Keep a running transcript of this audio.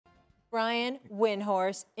Brian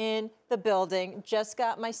Windhorst in the building. Just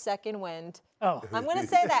got my second wind. Oh. I'm going to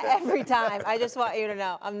say that every time. I just want you to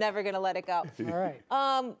know. I'm never going to let it go. All right.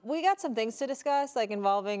 We got some things to discuss, like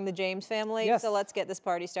involving the James family. Yes. So let's get this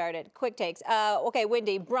party started. Quick takes. Okay,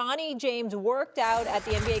 Windy. Bronny James worked out at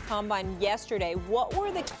the NBA Combine yesterday. What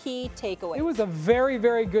were the key takeaways? It was a very,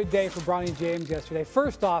 very good day for Bronny James yesterday.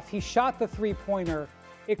 First off, he shot the three-pointer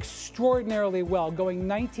extraordinarily well, going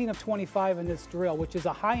 19 of 25 in this drill, which is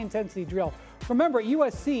a high-intensity drill. Remember, at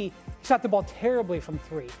USC, he shot the ball terribly from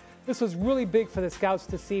three. This was really big for the scouts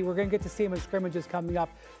to see. We're going to get to see him in scrimmages coming up.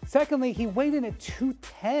 Secondly, he weighed in at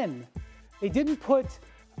 210. They didn't put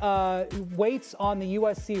weights on the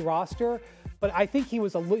USC roster, but I think he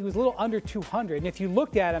was a little under 200. And if you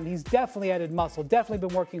looked at him, he's definitely added muscle, definitely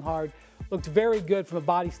been working hard, looked very good from a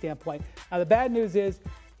body standpoint. Now, the bad news is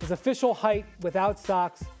his official height without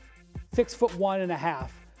socks, 6'1.5".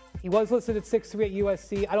 He was listed at 6'3" at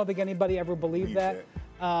USC. I don't think anybody ever believed that.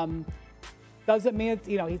 Doesn't mean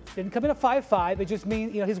he didn't come in at 5'5". It just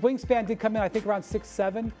means his wingspan did come in, I think, around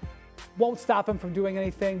 6'7". Won't stop him from doing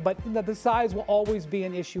anything, but the size will always be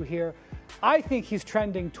an issue here. I think he's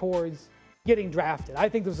trending towards getting drafted. I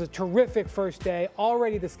think this was a terrific first day.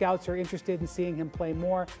 Already the scouts are interested in seeing him play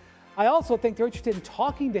more. I also think they're interested in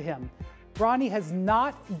talking to him. Bronny has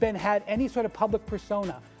not had any sort of public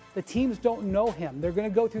persona. The teams don't know him. They're going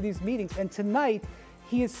to go through these meetings, and tonight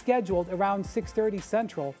he is scheduled around 6:30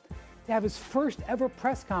 Central to have his first ever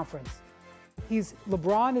press conference.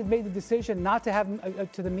 LeBron has made the decision not to have him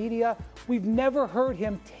to the media. We've never heard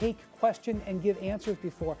him take questions and give answers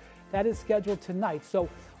before. That is scheduled tonight. So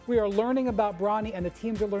we are learning about Bronny, and the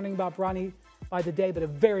teams are learning about Bronny by the day, but a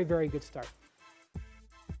very, very good start.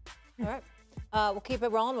 All right. We'll keep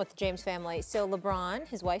it rolling with the James family. So LeBron,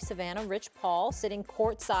 his wife Savannah, Rich Paul, sitting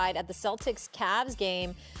courtside at the Celtics-Cavs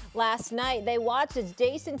game last night. They watched as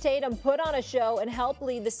Jason Tatum put on a show and helped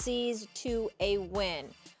lead the C's to a win.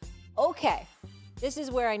 Okay, this is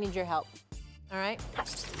where I need your help, all right?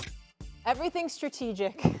 Everything's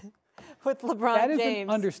strategic with LeBron James. That is an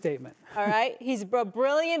understatement. All right? He's a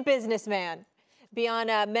brilliant businessman. Beyond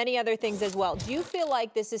many other things as well. Do you feel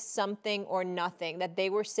like this is something or nothing, that they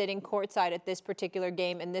were sitting courtside at this particular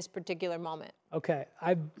game in this particular moment? Okay,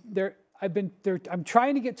 I'm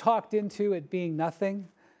trying to get talked into it being nothing,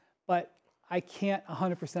 but I can't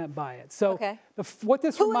 100% buy it. So okay. What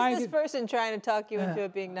this reminded— Who is this person trying to talk you into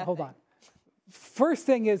it being nothing? Hold on. The first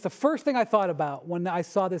thing I thought about when I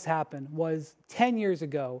saw this happen was 10 years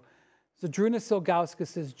ago, Zydrunas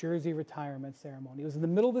Ilgauskas' jersey retirement ceremony. It was in the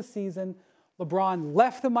middle of the season. LeBron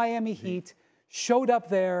left the Miami Heat, showed up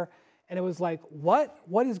there, and it was like, what?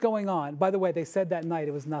 What is going on? By the way, they said that night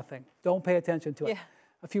it was nothing. Don't pay attention to it. Yeah.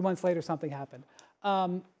 A few months later, something happened.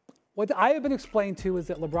 What I have been explained to is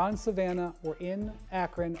that LeBron and Savannah were in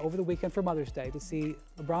Akron over the weekend for Mother's Day to see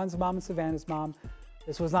LeBron's mom and Savannah's mom.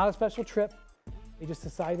 This was not a special trip. They just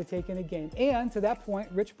decided to take in a game. And to that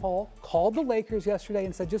point, Rich Paul called the Lakers yesterday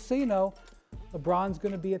and said, just so you know, LeBron's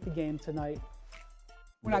going to be at the game tonight.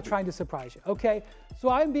 We're not trying to surprise you, okay? So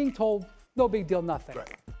I'm being told, no big deal, nothing.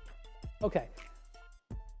 Right. Okay,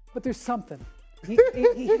 but there's something. He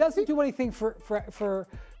doesn't do anything for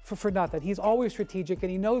nothing. He's always strategic,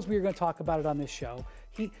 and he knows we are going to talk about it on this show.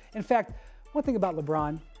 In fact, one thing about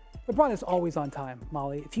LeBron is always on time,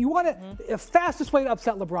 Molly. If you want to, the fastest way to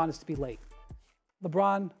upset LeBron is to be late.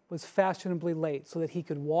 LeBron was fashionably late so that he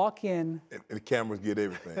could walk in. And the cameras get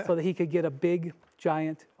everything. So that he could get a big,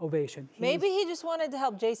 giant ovation. Maybe he just wanted to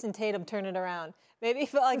help Jason Tatum turn it around. Maybe he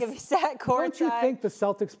felt like if he sat courtside. Don't you think the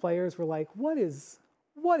Celtics players were like, what is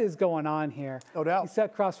going on here? No doubt. He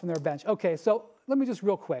sat across from their bench. Okay, so let me just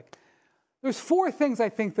real quick. There's 4 things I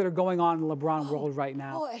think that are going on in the LeBron world right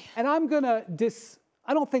now. Boy. And I'm going to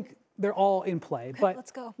I don't think they're all in play. Okay, but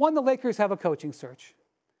let's go. One, the Lakers have a coaching search.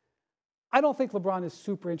 I don't think LeBron is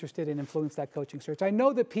super interested in influence that coaching search. I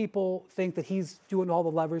know that people think that he's doing all the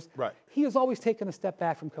levers. Right. He has always taken a step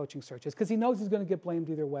back from coaching searches because he knows he's going to get blamed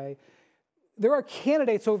either way. There are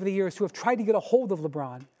candidates over the years who have tried to get a hold of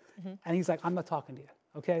LeBron, and he's like, I'm not talking to you.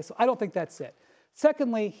 Okay, so I don't think that's it.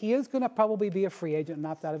 Secondly, he is going to probably be a free agent and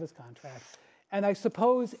opt out of his contract. And I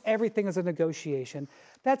suppose everything is a negotiation.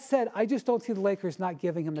 That said, I just don't see the Lakers not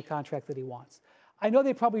giving him the contract that he wants. I know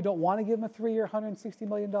they probably don't want to give him a 3-year, $160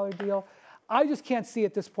 million deal. I just can't see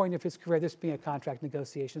at this point of his career this being a contract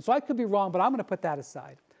negotiation. So I could be wrong, but I'm going to put that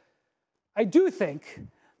aside. I do think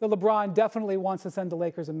that LeBron definitely wants to send the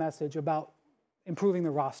Lakers a message about improving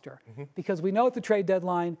the roster. Because we know at the trade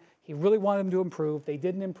deadline, he really wanted them to improve. They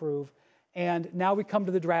didn't improve. And now we come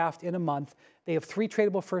to the draft in a month. They have 3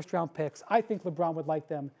 tradable first-round picks. I think LeBron would like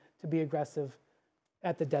them to be aggressive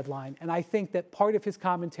at the deadline. And I think that part of his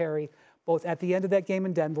commentary, both at the end of that game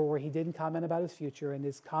in Denver, where he didn't comment about his future, and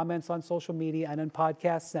his comments on social media and in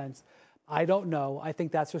podcasts since, I don't know. I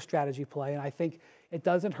think that's a strategy play. And I think it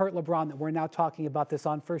doesn't hurt LeBron that we're now talking about this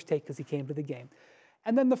on First Take because he came to the game.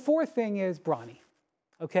 And then the fourth thing is Bronny.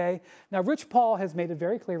 Okay? Now, Rich Paul has made it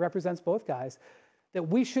very clear, represents both guys, that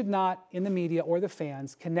we should not, in the media or the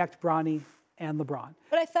fans, connect Bronny and LeBron.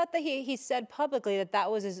 But I thought that he said publicly that that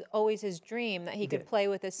was always his dream, that he could play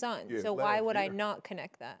with his son. Yeah, so why would I not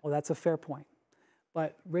connect that? Well, that's a fair point.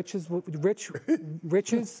 But Rich has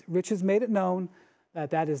made it known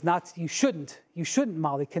that is not, you shouldn't,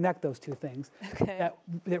 Molly, connect those two things. Okay.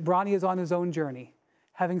 That Bronny is on his own journey.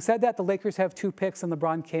 Having said that, the Lakers have 2 picks and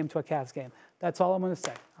LeBron came to a Cavs game. That's all I'm going to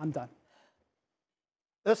say. I'm done.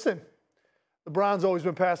 Listen, LeBron's always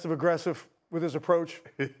been passive-aggressive with his approach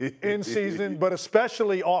in season, but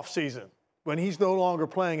especially off season when he's no longer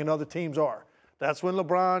playing and other teams are. That's when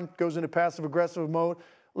LeBron goes into passive-aggressive mode.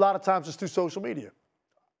 A lot of times it's through social media.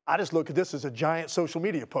 I just look at this as a giant social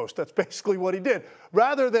media post. That's basically what he did.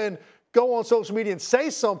 Rather than go on social media and say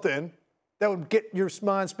something that would get your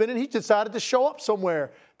mind spinning, he decided to show up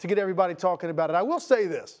somewhere to get everybody talking about it. I will say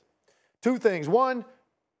this. 2 things. One,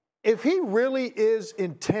 if he really is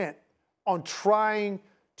intent on trying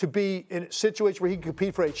to be in a situation where he can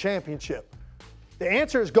compete for a championship, the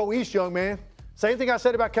answer is go East, young man. Same thing I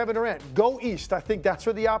said about Kevin Durant. Go East. I think that's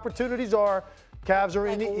where the opportunities are. Cavs are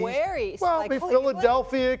in the East. Where East? Well,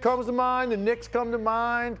 Philadelphia comes to mind. The Knicks come to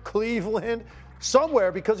mind. Cleveland.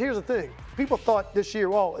 Somewhere, because here's the thing. People thought this year,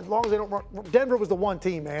 well, as long as they don't run, Denver was the one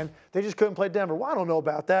team, man. They just couldn't play Denver. Well, I don't know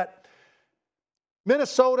about that.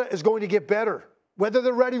 Minnesota is going to get better. Whether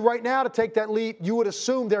they're ready right now to take that lead, you would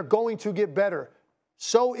assume they're going to get better.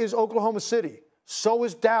 So is Oklahoma City. So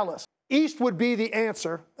is Dallas. East would be the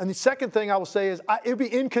answer. And the second thing I will say is it would be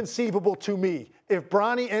inconceivable to me if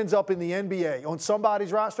Bronny ends up in the NBA on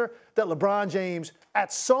somebody's roster that LeBron James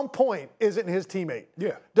at some point isn't his teammate.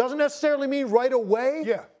 Yeah. Doesn't necessarily mean right away.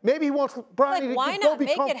 Yeah. Maybe he wants Bronny to why go not be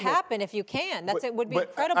make comfortable. it happen if you can? It would be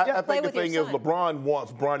incredible to I play think with your son. the thing is LeBron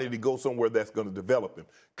wants Bronny to go somewhere that's going to develop him.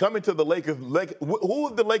 Coming to the Lakers, who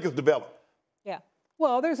have the Lakers developed? Yeah.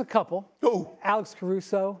 Well, there's a couple. Who? Alex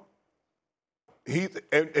Caruso.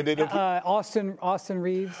 Austin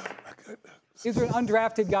Reeves. Oh my goodness. These are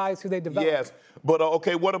undrafted guys who they developed. Yes, but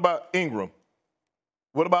okay, what about Ingram?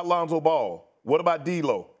 What about Lonzo Ball? What about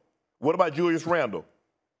D'Lo? What about Julius Randle?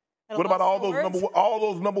 What about all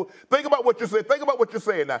those number? Think about what you're saying. Think about what you're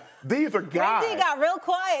saying now. These are guys. Wendy got real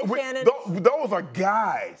quiet, Shannon. Those are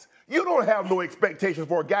guys. You don't have no expectations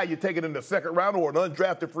for a guy you're taking in the second round or an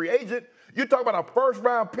undrafted free agent. You're talking about a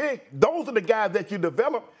first-round pick. Those are the guys that you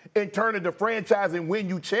develop and turn into franchise and win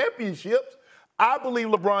you championships. I believe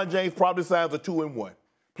LeBron James probably signs a 2-1.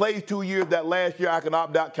 Plays 2 years. That last year I can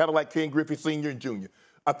opt out, kind of like Ken Griffey Sr. and Jr.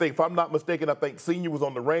 I think, if I'm not mistaken, I think Sr. was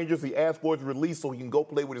on the Rangers. He asked for his release so he can go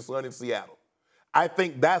play with his son in Seattle. I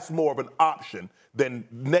think that's more of an option than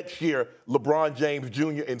next year LeBron James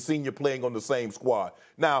Jr. and Sr. playing on the same squad.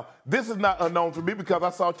 Now, this is not unknown for me because I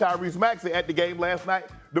saw Tyrese Maxey at the game last night,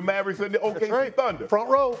 the Mavericks and the OKC Thunder. Front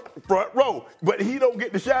row. Front row. But he don't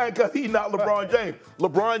get to shine because he's not LeBron James.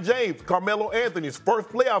 LeBron James, Carmelo Anthony's first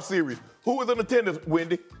playoff series. Who was in attendance,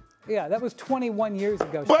 Wendy? Yeah, that was 21 years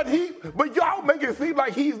ago. But y'all make it seem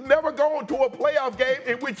like he's never gone to a playoff game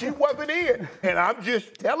in which he wasn't in. And I'm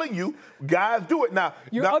just telling you, guys do it. Now,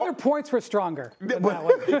 your other points were stronger. But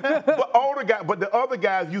the other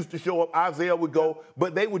guys used to show up. Isaiah would go,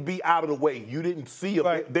 but they would be out of the way. You didn't see them.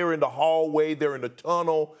 Right. They're in the hallway. They're in the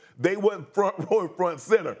tunnel. They weren't front row and front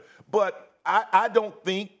center. But I don't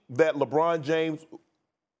think that LeBron James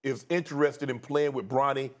is interested in playing with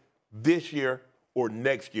Bronny this year or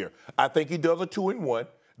next year. I think he does a 2-1.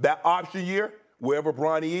 That option year, wherever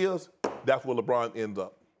Bronny is, that's where LeBron ends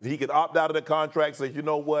up. He can opt out of the contract, says, you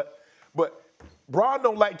know what? But Bron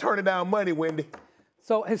don't like turning down money, Wendy.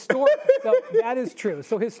 So so that is true.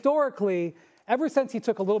 So historically, ever since he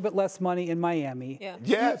took a little bit less money in Miami,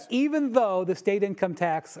 yes, even though the state income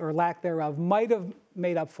tax or lack thereof might have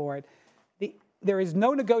made up for it, there is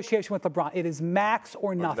no negotiation with LeBron. It is max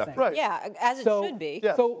or nothing. Right. Yeah, as it should be.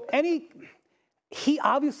 Yeah. So he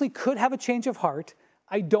obviously could have a change of heart.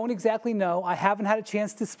 I don't exactly know. I haven't had a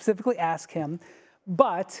chance to specifically ask him.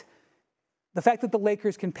 But the fact that the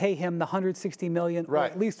Lakers can pay him the $160 million, or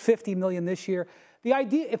at least $50 million this year, the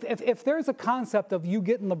idea, if there's a concept of you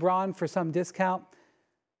getting LeBron for some discount,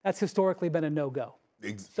 that's historically been a no-go.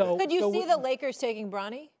 Exactly. Could you see the Lakers taking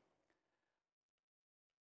Bronny?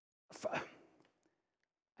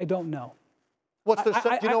 I don't know. What's do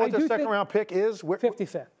you know what their second-round pick is?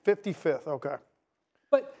 55th. 55th, okay.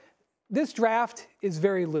 But this draft is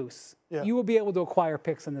very loose. Yeah. You will be able to acquire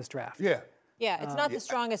picks in this draft. Yeah. Yeah, it's not the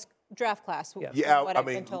strongest draft class. Yeah, what I I've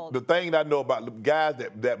mean, been told. the thing I know about the guys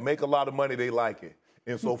that make a lot of money, they like it.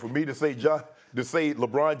 And so for me to say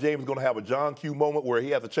LeBron James is going to have a John Q moment where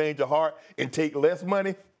he has a change of heart and take less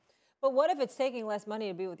money. But what if it's taking less money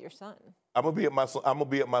to be with your son? I'm gonna be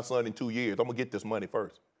at my son in 2 years. I'm gonna get this money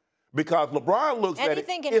first. Because LeBron looks at it,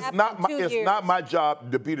 Anything can it's happen not in 2 years. not my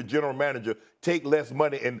job to be the general manager, take less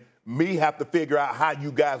money, and me have to figure out how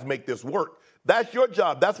you guys make this work. That's your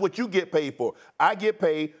job. That's what you get paid for. I get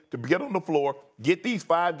paid to get on the floor, get these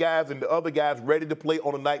 5 guys and the other guys ready to play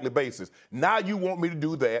on a nightly basis. Now you want me to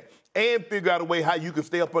do that and figure out a way how you can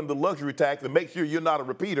stay up under the luxury tax and make sure you're not a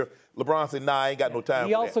repeater. LeBron said, nah, I ain't got no time for that.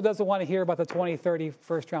 He also doesn't want to hear about the 2030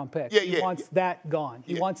 first-round pick. He wants that gone.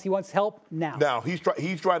 He wants help now. Now, he's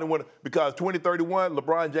trying to win because 2031,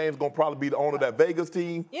 LeBron James is going to probably be the owner of that Vegas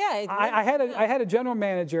team. Yeah. I had a general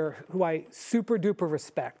manager who I super duper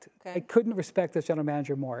respect. Okay. I couldn't respect this general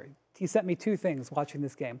manager more. He sent me 2 things watching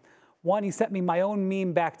this game. One, he sent me my own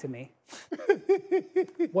meme back to me.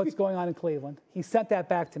 What's going on in Cleveland? He sent that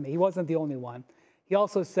back to me. He wasn't the only one. He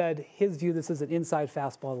also said his view, this is an inside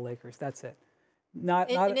fastball to the Lakers. That's it. Not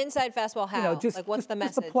an inside fastball how? Just, what's the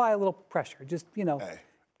message? Just apply a little pressure. Just, Hey,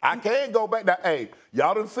 I can go back. Now, hey,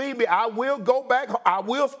 y'all done see me. I will go back. I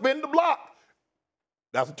will spin the block.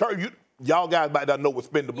 That's a term. Y'all guys might not know what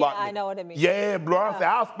spin the block means. I know what it means. Yeah, bro. I say,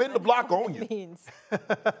 I'll spin the block on you. Means.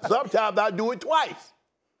 Sometimes I do it twice.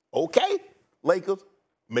 Okay, Lakers,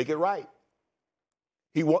 make it right.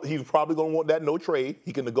 He's probably going to want that no trade.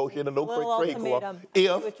 He can negotiate a no trade clause.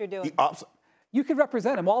 If what you're doing. You could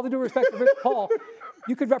represent him. All the due respect to Rich Paul,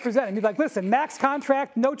 you could represent him. You'd be like, listen, max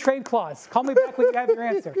contract, no trade clause. Call me back when you have your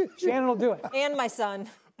answer. Shannon will do it. And my son.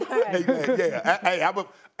 Yeah. Hey,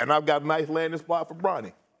 and I've got a nice landing spot for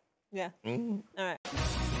Bronny. Yeah. Mm-hmm. All right.